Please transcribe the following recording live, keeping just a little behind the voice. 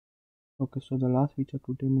Okay, so the last feature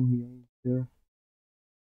to demo here is the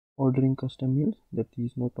ordering custom meals that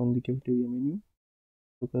is not on the cafeteria menu.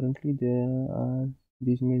 So currently there are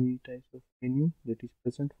these many types of menu that is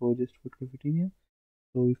present for just food cafeteria.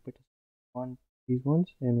 So if person wants these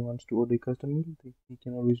ones and wants to order custom meal, he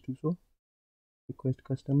can always do so. Request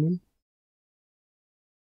custom meal.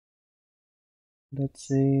 Let's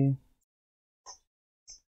say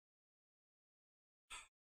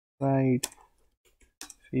fried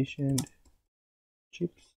fish and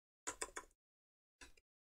chips.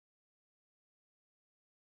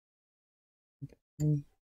 Okay.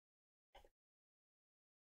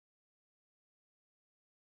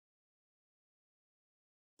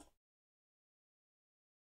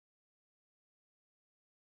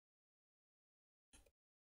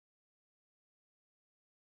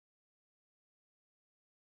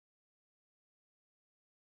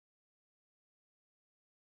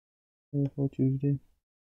 For Tuesday.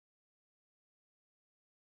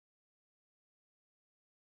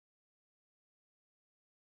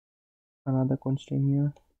 Another constraint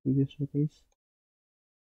here to just showcase.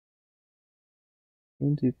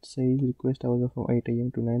 Since it says request hours from 8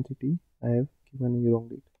 AM to 9:30, I have given a wrong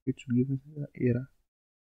date. It should give us an error.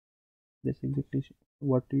 That's exactly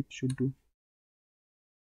what it should do.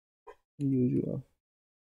 Usual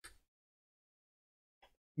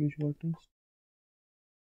test.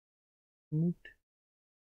 Submit.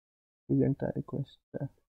 Please enter request.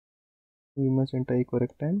 We must enter a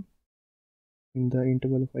correct time in the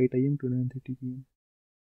interval of 8 AM to 9:30 PM.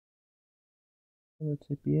 So let's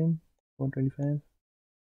say PM 125.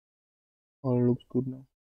 All looks good now.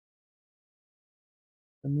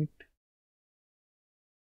 Submit.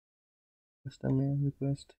 Customer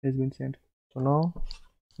request has been sent. So now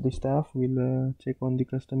the staff will check on the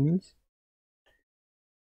custom meals.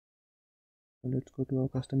 So let's go to our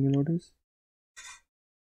custom meal orders.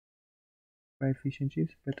 Fried fish and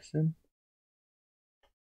chips, Peterson,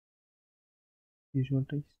 usual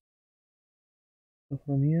taste. So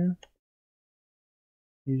from here,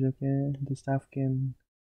 the staff can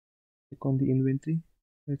check on the inventory.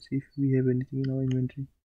 Let's see if we have anything in our inventory.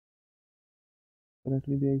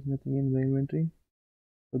 Currently there is nothing in the inventory,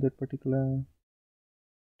 so that particular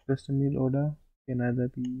custom meal order can either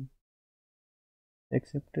be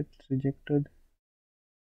accepted, rejected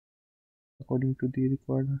according to the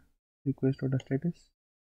required request order status.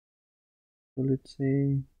 So let's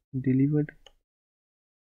say delivered.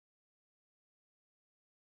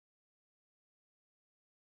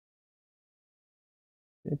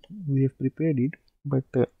 We have prepared it, but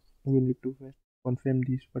we need to first confirm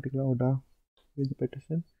this particular order with the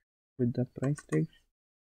Peterson with the price tag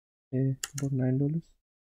about $9.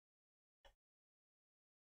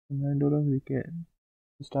 $9 we can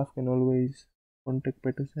staff can always contact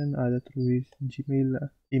Peterson either through his Gmail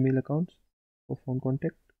email accounts or phone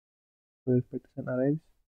contact. So if Peterson arrives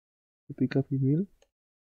to pick up his meal,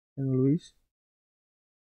 can always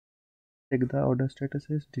check the order status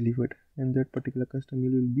as delivered, and that particular custom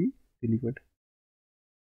meal will be delivered.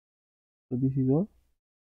 So this is all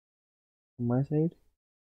from my side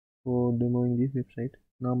for demoing this website.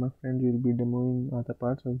 Now my friends will be demoing other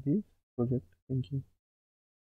parts of the project. Thank you.